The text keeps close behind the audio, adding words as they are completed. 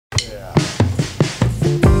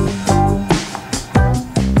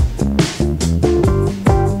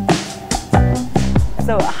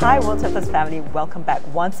Hi World Surfers family, welcome back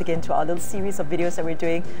once again to our little series of videos that we're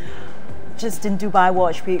doing just in Dubai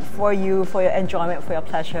Watch Week for you, for your enjoyment, for your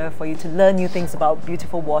pleasure, for you to learn new things about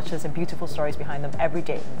beautiful watches and beautiful stories behind them every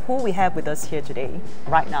day. Who we have with us here today,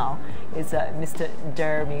 right now, is Mr.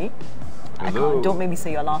 Deremi. Don't make me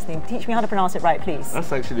say your last name. Teach me how to pronounce it right, please.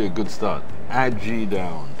 That's actually a good start.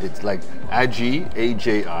 Ajidahun. It's like Aji,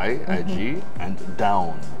 A-J-I, Aji, and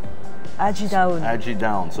down. Ajidahun.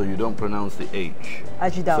 Ajidahun, so you don't pronounce the H.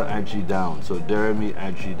 Ajidahun. So Ajidahun. So Deremi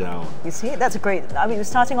Ajidahun. You see, that's a great, I mean, we're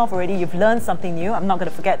starting off already, you've learned something new. I'm not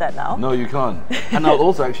going to forget that now. No, you can't. And I'll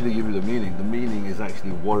also actually give you the meaning. The meaning is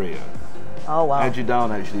actually warrior. Oh, wow.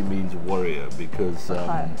 Ajidahun actually means warrior because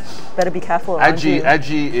better be careful.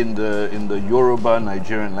 Aji in the Yoruba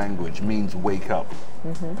Nigerian language means wake up,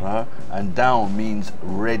 and down means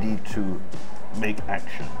ready to make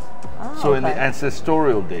action. Oh, so in the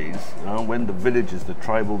ancestral days, when the villages, the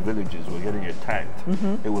tribal villages, were getting attacked,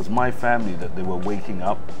 it was my family that were waking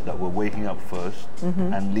up first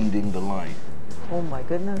and leading the line. Oh my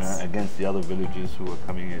goodness. Against the other villagers who were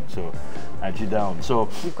coming in. So Ajidahun. So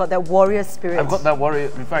you've got that warrior spirit. I've got that warrior.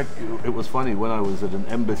 In fact, it was funny when I was at an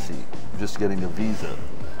embassy just getting a visa,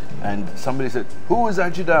 and somebody said, "Who is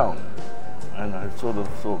Ajidahun?" And I sort of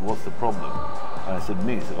thought, "What's the problem?" And I said,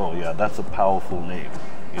 "Me." He said, "Oh yeah, that's a powerful name."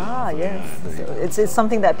 Yes. So it's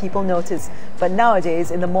something that people notice. But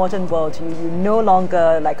nowadays, in the modern world, you're no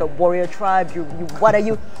longer like a warrior tribe. What are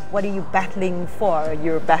you battling for?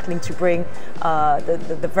 You're battling to bring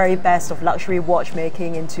the very best of luxury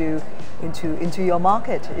watchmaking into your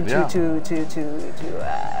market, to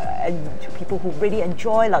people who really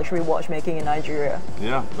enjoy luxury watchmaking in Nigeria.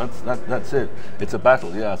 Yeah, that's it. It's a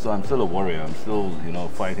battle. Yeah, so I'm still a warrior. I'm still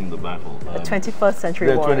fighting the battle. A 21st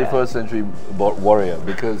century warrior. 21st century warrior.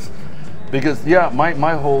 Because yeah,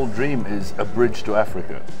 my whole dream is a bridge to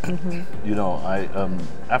Africa.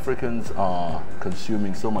 Africans are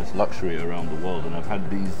consuming so much luxury around the world, and I've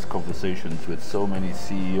had these conversations with so many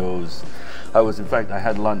CEOs. I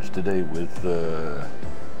had lunch today with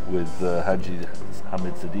Haji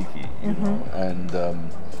Hamid Siddiqui, and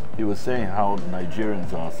he was saying how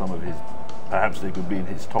Nigerians are some of his, perhaps they could be in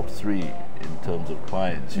his top 3 in terms of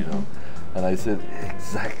clients, And I said,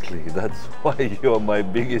 exactly, that's why you're my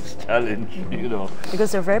biggest challenge,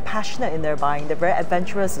 Because they're very passionate in their buying, they're very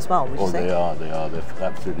adventurous as well, would you say? They are, they're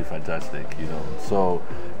absolutely fantastic, So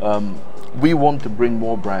we want to bring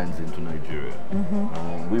more brands into Nigeria.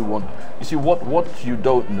 We want, you see, what you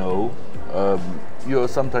don't know, you're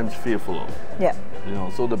sometimes fearful of. Yeah.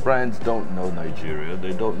 So the brands don't know Nigeria,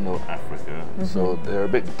 they don't know Africa, so they're a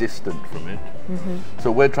bit distant from it.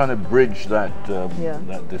 So we're trying to bridge that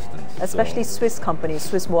that distance. Especially Swiss companies,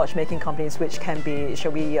 Swiss watchmaking companies, which can be,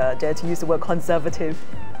 shall we dare to use the word conservative?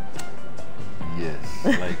 Yes,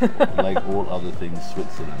 like all other things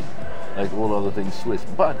Switzerland, like all other things Swiss.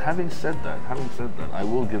 But having said that, I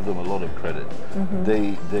will give them a lot of credit.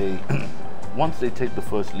 They once they take the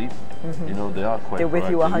first leap, they are quite. They're with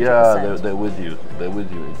you 100%. Yeah, they're with you. They're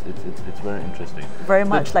with you. It's very interesting. Very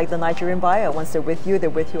much like the Nigerian buyer. Once they're with you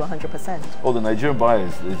 100%. Oh, the Nigerian buyer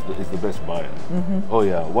is the best buyer. Oh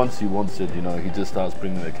yeah. Once he wants it, he just starts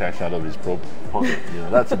bringing the cash out of his pocket.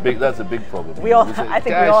 That's a big problem. I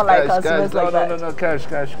think we all like customers like that. No, cash.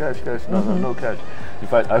 No cash. In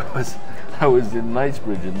fact, I was in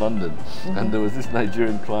Knightsbridge in London, and there was this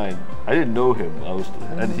Nigerian client. I didn't know him.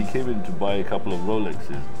 And he came in to buy a couple of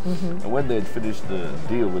Rolexes. And when they had finished the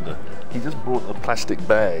deal he just brought a plastic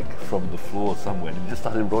bag from the floor somewhere, and he just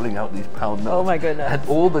started rolling out these pound notes. Oh my goodness! And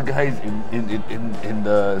all the guys in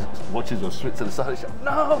the watches of Switzerland started shouting,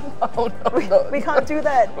 "No, we can't do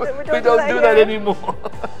that. We don't do that anymore."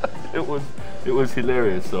 It was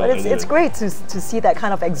hilarious. So but it's great to see that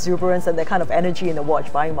kind of exuberance and that kind of energy in the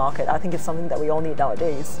watch buying market. I think it's something that we all need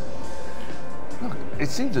nowadays. Look, it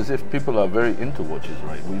seems as if people are very into watches,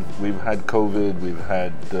 right? We've had COVID, we've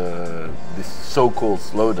had this so-called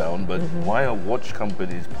slowdown, but why are watch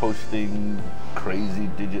companies posting crazy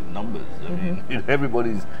digit numbers? I mean,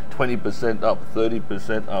 everybody's 20% up,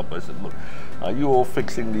 30% up. I said, look, are you all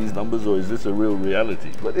fixing these numbers, or is this a real reality?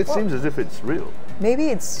 But it seems as if it's real. Maybe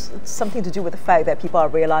it's something to do with the fact that people are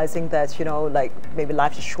realizing that, like maybe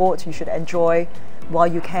life is short, you should enjoy while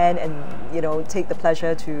you can, and take the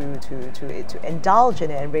pleasure to indulge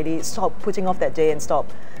in it, and really stop putting off that day, and stop,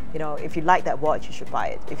 if you like that watch, you should buy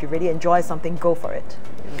it. If you really enjoy something, go for it.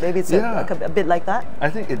 Maybe it's a bit like that. I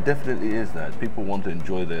think it definitely is that. People want to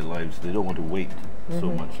enjoy their lives. They don't want to wait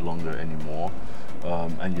so much longer anymore.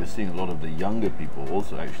 And you're seeing a lot of the younger people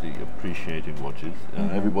also actually appreciating watches.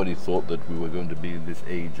 Everybody thought that we were going to be in this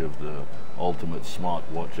age of the ultimate smart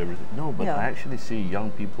watch, everything. No, but I actually see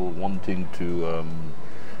young people wanting to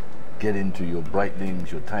get into your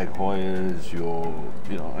Breitlings, your Tag Heuers, your,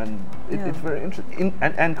 you know, and it's very interesting,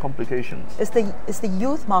 and complications. Is the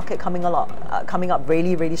youth market coming up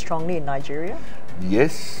really, really strongly in Nigeria?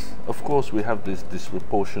 Yes, of course we have this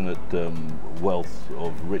disproportionate wealth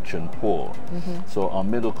of rich and poor. So our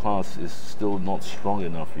middle class is still not strong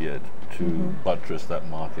enough yet to buttress that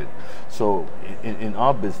market. So in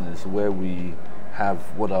our business, where we have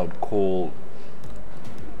what I would call,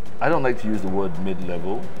 I don't like to use the word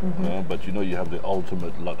mid-level, but you know, you have the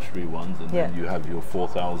ultimate luxury ones, and then you have your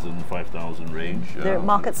 4,000, 5,000 range. They're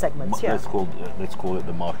market segments, let's call it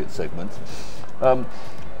the market segments.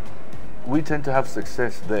 We tend to have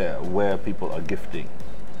success there where people are gifting.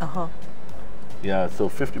 Yeah, so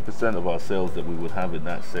 50% of our sales that we would have in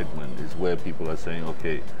that segment is where people are saying,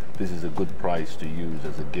 okay, this is a good price to use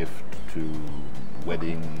as a gift to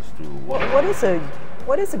weddings, to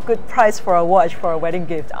what is a good price for a watch for a wedding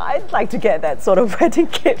gift? I'd like to get that sort of wedding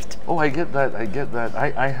gift. Oh, I get that.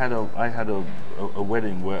 I had a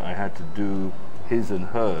wedding where I had to do his and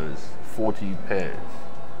hers 40 pairs.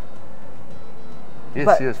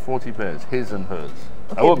 Yes, 40 pairs, his and hers.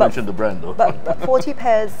 Okay, I won't mention the brand though. But 40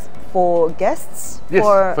 pairs for guests?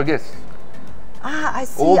 Yes, for guests. Ah, I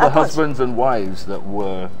see. All the husbands and wives that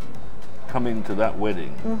were coming to that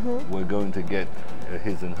wedding were going to get a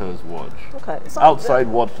his and hers watch. Okay. So outside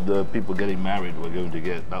what the people getting married were going to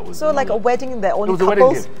get. That was so like a wedding that only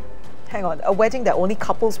couples. Hang on, a wedding that only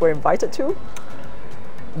couples were invited to?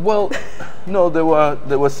 Well, no, there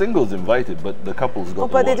were singles invited, but the couples got the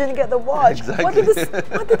watch. But they didn't get the watch. Exactly.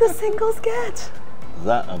 What did the singles get?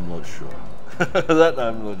 That I'm not sure. That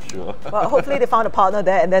I'm not sure. Well, hopefully they found a partner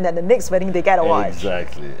there, and then at the next wedding they get a watch.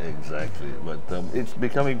 Exactly. But it's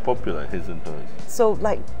becoming popular, his and hers. So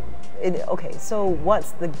like, okay, so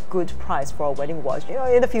what's the good price for a wedding watch? You know,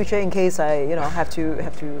 in the future, in case I, have to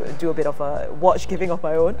do a bit of a watch giving of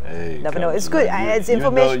my own. Hey, never know. It's good. It's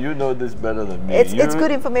information. You know this better than me. It's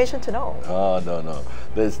good information to know. Oh no.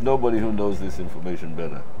 There's nobody who knows this information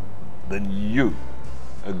better than you.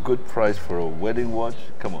 A good price for a wedding watch?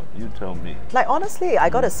 Come on, you tell me. Like honestly, I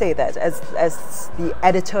gotta say that as the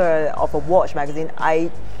editor of a watch magazine,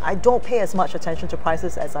 I don't pay as much attention to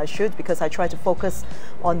prices as I should, because I try to focus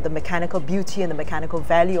on the mechanical beauty and the mechanical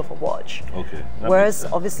value of a watch. Okay. Whereas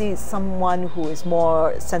obviously someone who is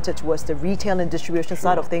more centered towards the retail and distribution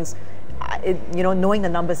side of things, knowing the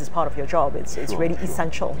numbers is part of your job. It's really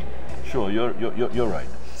essential. Sure, you're right.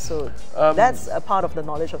 So that's a part of the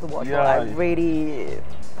knowledge of the watch. Yeah, I really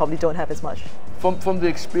probably don't have as much. From the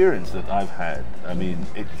experience that I've had, I mean,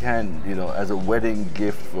 it can, as a wedding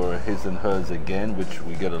gift for his and hers again, which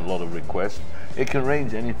we get a lot of requests, it can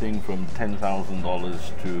range anything from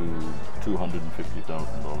 $10,000 to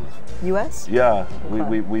 $250,000. US? Yeah,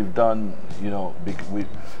 okay. We've done,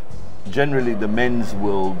 generally the men's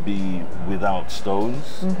will be without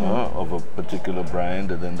stones of a particular brand,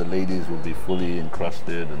 and then the ladies will be fully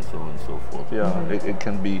encrusted and so on and so forth. Yeah, it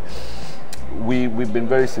can be. We've been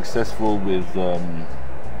very successful with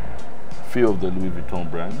few of the Louis Vuitton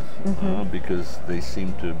brands because they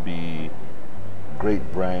seem to be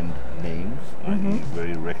great brand names,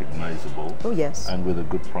 very recognizable. Oh yes, and with a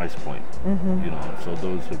good price point. So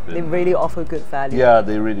those have been. They really offer good value. Yeah,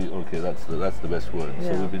 they really. Okay, that's the best word.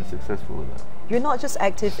 Yeah. So we've been successful with that. You're not just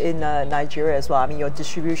active in Nigeria as well. I mean, your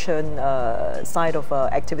distribution side of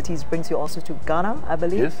activities brings you also to Ghana, I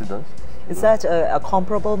believe. Yes, it does. Is that a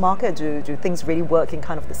comparable market? Do things really work in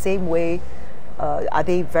kind of the same way? Are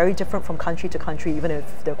they very different from country to country, even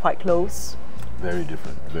if they're quite close? Very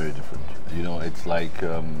different, very different. It's like,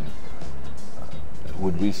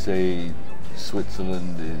 would we say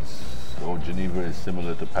Switzerland or Geneva is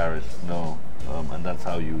similar to Paris? No. And that's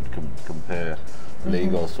how you would compare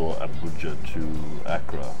Lagos or Abuja to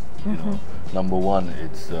Accra. Number one,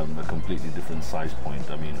 it's a completely different size point.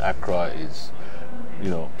 I mean, Accra is,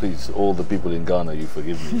 please, all the people in Ghana, you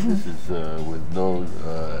forgive me. This is with no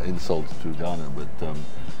insult to Ghana, but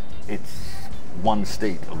it's one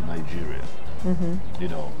state of Nigeria.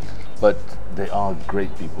 But they are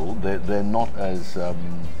great people. They're not as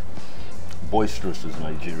boisterous as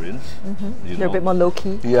Nigerians. They're a bit more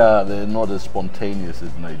low-key. Yeah, they're not as spontaneous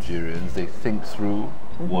as Nigerians. They think through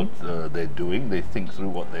what they're doing. They think through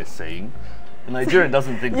what they're saying. A Nigerian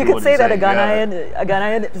doesn't think through what he's saying. You could say that a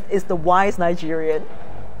Ghanaian is the wise Nigerian.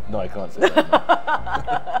 No, I can't say that.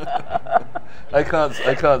 I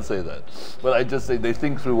can't say that. But I just say they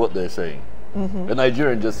think through what they're saying. A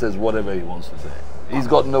Nigerian just says whatever he wants to say. He's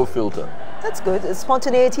got no filter. That's good.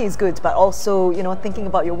 Spontaneity is good, but also, you know, thinking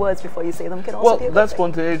about your words before you say them can also be a good that thing.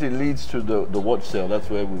 spontaneity leads to the watch sale. That's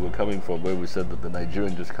where we were coming from, where we said that the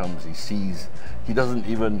Nigerian just comes, he sees, he doesn't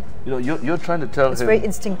even, you know, you're trying to tell him. It's very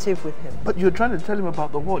instinctive with him. But you're trying to tell him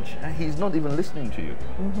about the watch, and he's not even listening to you.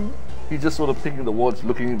 He's just sort of picking the watch,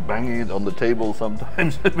 looking, banging it on the table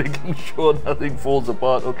sometimes, making sure nothing falls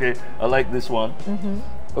apart. Okay, I like this one.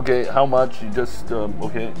 Okay, how much? He just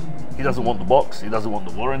okay. He doesn't want the box. He doesn't want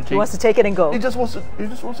the warranty. He wants to take it and go. He just wants to. He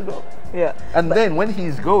just wants to go. Yeah. And then when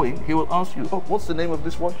he's going, he will ask you, "Oh, what's the name of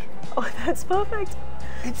this watch?" Oh, that's perfect.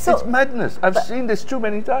 It's madness. I've seen this too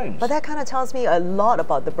many times. But that kind of tells me a lot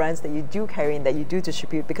about the brands that you do carry and that you do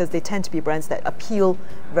distribute, because they tend to be brands that appeal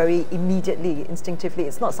very immediately, instinctively.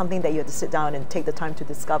 It's not something that you have to sit down and take the time to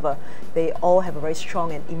discover. They all have a very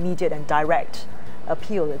strong and immediate and direct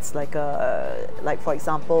appeal. It's like for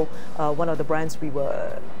example, one of the brands we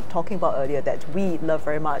were talking about earlier that we love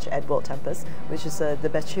very much at World Tempest, which is the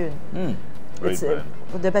Bethune. Great brand.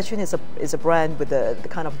 The Bethune is a brand with the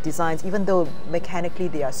kind of designs, even though mechanically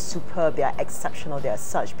they are superb, they are exceptional, they are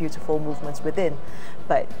such beautiful movements within,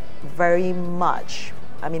 but very much,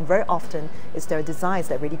 I mean, very often it's their designs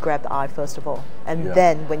that really grab the eye first of all. And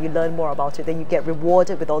then when you learn more about it, then you get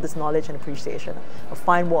rewarded with all this knowledge and appreciation of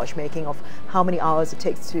fine watchmaking, of how many hours it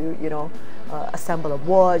takes to, you know, assemble a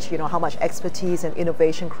watch, you know, how much expertise and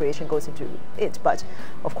innovation creation goes into it. But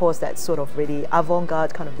of course, that sort of really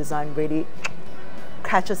avant-garde kind of design really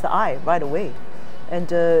catches the eye right away.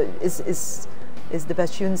 And is the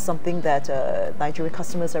Bethune something that Nigerian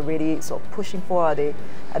customers are really sort of pushing for? Are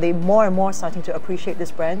they more and more starting to appreciate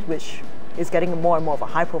this brand, which is getting more and more of a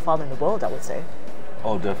high profile in the world, I would say?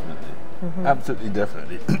 Oh, definitely. Absolutely,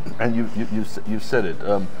 definitely. And you've said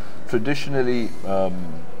it. Traditionally,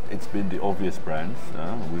 it's been the obvious brands.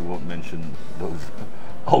 We won't mention those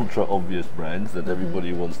ultra obvious brands that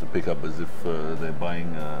everybody wants to pick up as if they're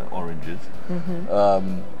buying oranges.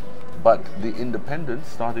 But the independents,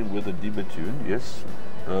 starting with the Bethune, yes,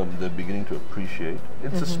 they're beginning to appreciate.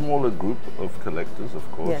 It's a smaller group of collectors, of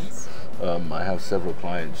course. Yes. I have several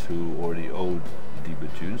clients who already own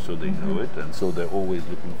Bethune, so they know it, and so they're always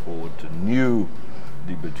looking forward to new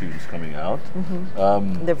Bethunes coming out.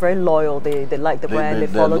 They're very loyal. They like the brand. They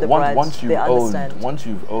follow the brand. They understand. Once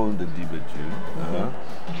you've owned the Bethune,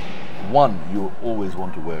 one, you always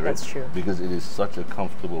want to wear it. That's true. Because it is such a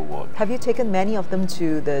comfortable watch. Have you taken many of them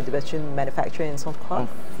to the Bethune manufacturer in Saint-Croix?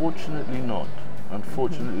 Unfortunately not.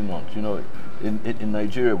 Unfortunately not. You know, in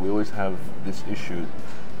Nigeria we always have this issue,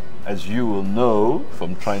 as you will know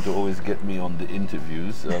from trying to always get me on the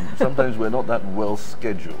interviews. Sometimes we're not that well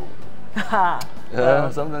scheduled.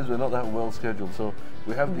 Sometimes we're not that well scheduled, so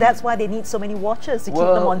we have. That's why they need so many watches to keep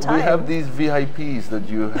them on time. We have these VIPs that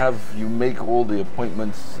you make all the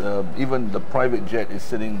appointments. Even the private jet is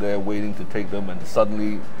sitting there waiting to take them, and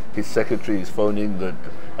suddenly his secretary is phoning that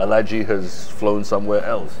Alaji has flown somewhere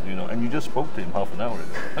else. You know, and you just spoke to him half an hour ago.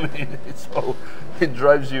 I mean, it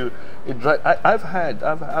drives you. I've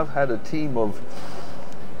had a team of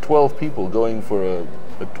 12 people going for a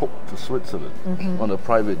talk to Switzerland on a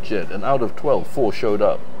private jet, and out of 12, 4 showed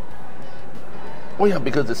up. Oh yeah,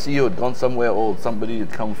 because the CEO had gone somewhere, or somebody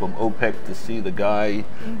had come from OPEC to see the guy.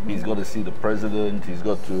 He's got to see the president. He's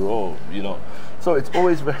got to, so it's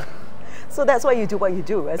always very. So that's why you do what you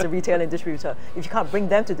do as a retailer and distributor. If you can't bring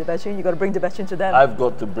them to the Bethune, you got to bring the Bethune to them. I've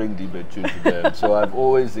got to bring the Bethune to them. So I've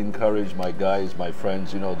always encouraged my guys, my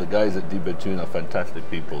friends. You know, the guys at the Bethune are fantastic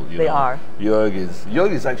people. They are. Jörg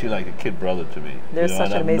is actually like a kid brother to me. They're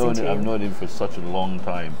such an amazing team. I've known him for such a long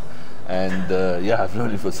time, and I've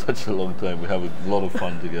known him for such a long time. We have a lot of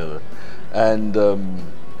fun together, and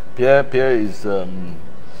Pierre is.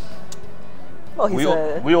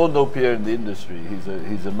 We all know Pierre in the industry.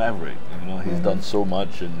 He's a maverick. You know, he's done so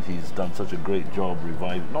much, and he's done such a great job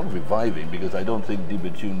not reviving, because I don't think the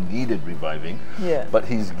Bethune needed reviving. Yeah. But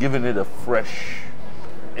he's given it a fresh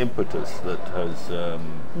impetus that has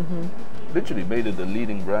literally made it the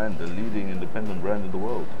leading independent brand in the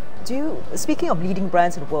world. Speaking of leading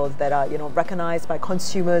brands in the world that are, recognized by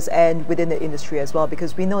consumers and within the industry as well,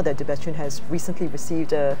 because we know that the Bethune has recently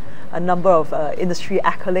received a number of industry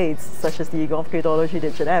accolades, such as the Grand Prix d'Horlogerie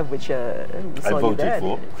de Genève, which we saw you there.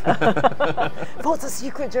 I voted for. Vote's a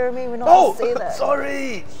secret, Jeremy. We're not going to say that.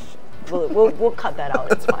 Sorry. We'll cut that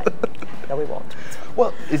out. It's fine. No, we won't.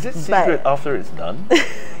 Well, is it secret after it's done?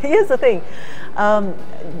 Here's the thing.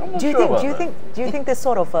 Do you think this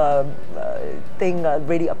sort of thing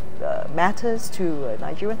really matters to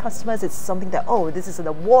Nigerian customers? It's something that, this is an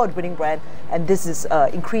award-winning brand, and this is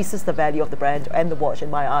increases the value of the brand and the watch in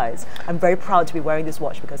my eyes. I'm very proud to be wearing this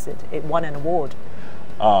watch because it won an award.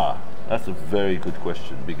 That's a very good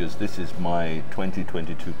question, because this is my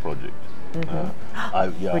 2022 project.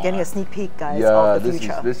 We're getting a sneak peek, guys, Yeah, of the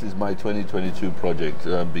future. this is my 2022 project,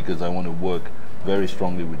 because I want to work very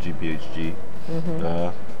strongly with GPHG.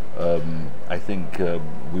 I think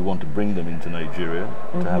we want to bring them into Nigeria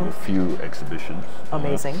to have a few exhibitions.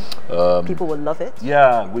 Amazing. People will love it.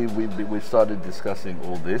 Yeah, we started discussing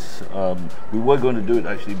all this. We were going to do it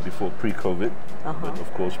actually before pre-COVID, but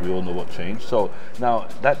of course we all know what changed. So now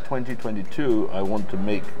that 2022, I want to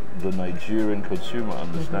make the Nigerian consumer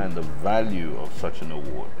understand the value of such an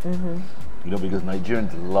award. You know, because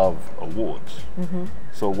Nigerians love awards.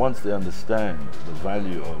 So once they understand the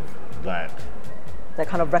value of that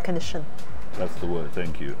kind of recognition. That's the word,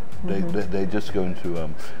 thank you. They're just going to,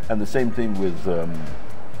 and the same thing with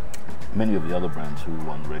many of the other brands who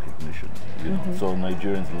won recognition. You know, so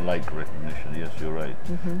Nigerians like recognition. Yes, you're right.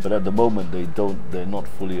 But at the moment, they're not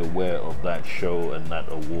fully aware of that show and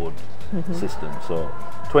that award system. So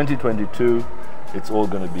 2022, it's all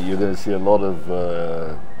going to be. You're going to see a lot of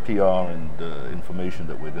PR and information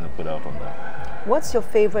that we're going to put out on that. What's your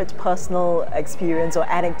favorite personal experience or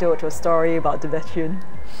anecdote or story about the Bethune?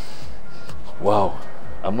 Wow,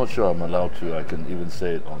 I'm not sure I'm allowed to. I can even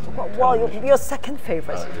say it on. Well, your second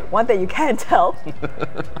favorite, one that you can't tell.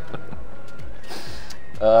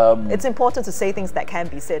 It's important to say things that can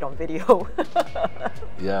be said on video.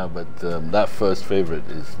 Yeah, but that first favorite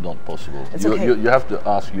is not possible. It's okay. You have to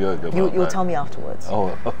ask Jörg about that. You'll tell me afterwards.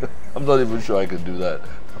 Oh, I'm not even sure I can do that.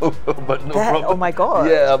 But no problem. Oh my God.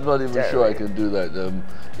 Yeah, I'm not even sure I can do that.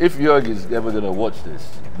 If Jörg is ever going to watch this,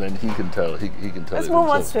 then he can tell. He can tell. Let's it move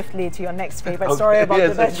on himself. swiftly to your next favorite story about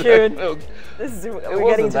the Bethune. We're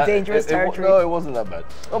getting into dangerous territory. No, it wasn't that bad.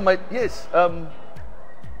 Oh my, yes.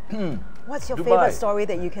 What's your Dubai. favorite story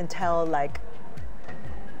that you can tell, like?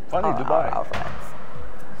 Funny, Dubai. Our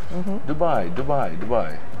friends.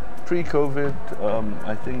 Dubai. Pre-COVID,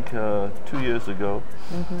 I think 2 years ago.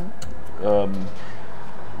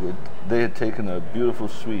 They had taken a beautiful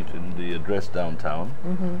suite in the address downtown.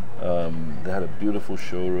 They had a beautiful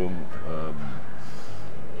showroom.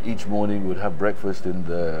 Each morning would have breakfast in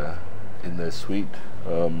their suite.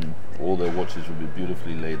 All their watches would be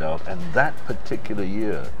beautifully laid out. And that particular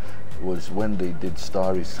year was when they did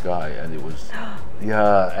Starry Sky, and it was,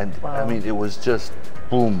 yeah, and wow. I mean, it was just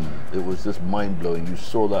boom. It was just mind-blowing. You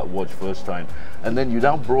saw that watch first time, and then you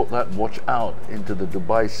now brought that watch out into the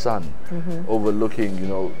Dubai sun, overlooking, you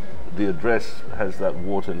know, the address has that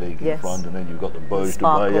water lake in front, and then you've got the Burj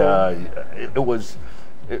Dubai. Yeah, it was,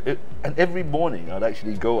 and every morning I'd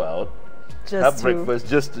actually go out, have breakfast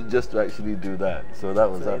just to actually do that. So that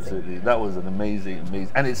was that was an amazing,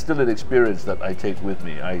 and it's still an experience that I take with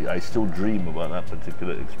me. I still dream about that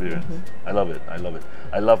particular experience. I love it.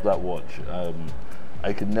 I love that watch.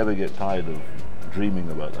 I can never get tired of dreaming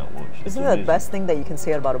about that watch. Isn't that the best thing that you can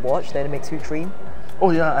say about a watch, that it makes you dream? Oh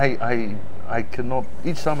yeah, I cannot,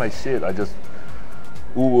 each time I see it, I just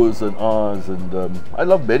oohs and ahs, and I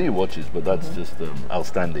love many watches, but that's just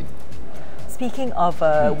outstanding. Speaking of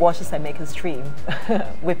watches that make us dream,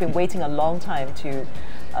 we've been waiting a long time to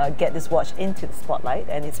get this watch into the spotlight,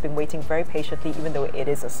 and it's been waiting very patiently, even though it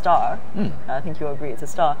is a star. I think you'll agree it's a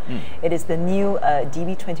star. It is the new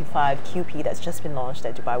DB25 QP that's just been launched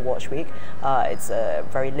at Dubai Watch Week. It's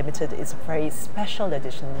very limited, it's a very special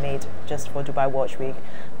edition made just for Dubai Watch Week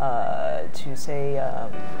to say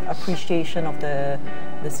appreciation of the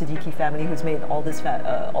Siddiqui family who's made all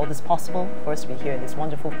this possible for us to be here in this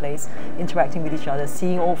wonderful place, interacting with each other,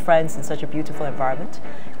 seeing old friends in such a beautiful environment.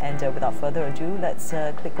 And without further ado, let's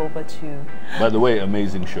click over to... By the way,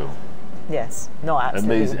 amazing show. Yes, no,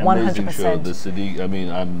 absolutely, amazing 100%. show. The Siddiq, I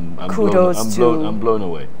mean, I'm blown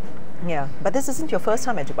away. Yeah, but this isn't your first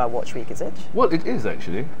time at Dubai Watch Week, is it? Well, it is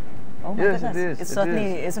actually. Oh my yes, goodness. it is. It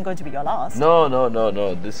certainly isn't going to be your last.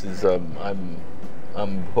 No. This is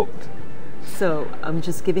I'm hooked. So I'm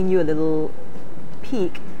just giving you a little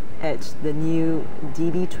peek at the new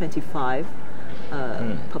DB25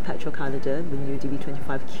 perpetual calendar, the new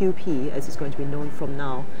DB25 QP, as it's going to be known from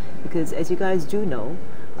now, because as you guys do know,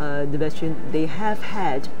 the Bethune, they have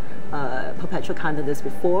had perpetual calendars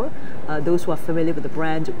before. Those who are familiar with the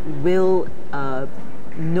brand will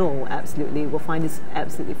know, absolutely, will find this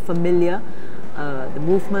absolutely familiar. The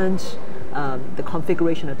movement, the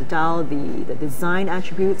configuration of the dial, the design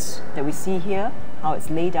attributes that we see here, how it's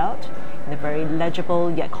laid out in a very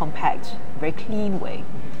legible yet compact, very clean way,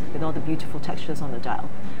 with all the beautiful textures on the dial.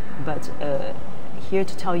 But here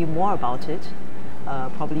to tell you more about it,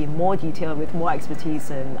 probably in more detail with more expertise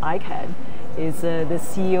than I can, is the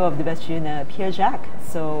CEO of the Bethune, Pierre-Jacques.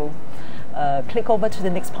 So click over to the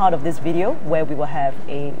next part of this video where we will have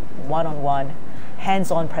a one-on-one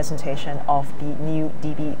hands-on presentation of the new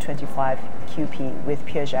DB25 QP with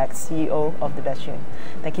Pierre Jacques, CEO of the Bethune.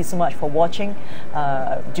 Thank you so much for watching.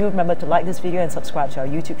 Do remember to like this video and subscribe to our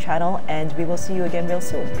YouTube channel, and we will see you again real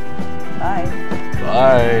soon. Bye.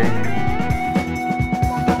 Bye.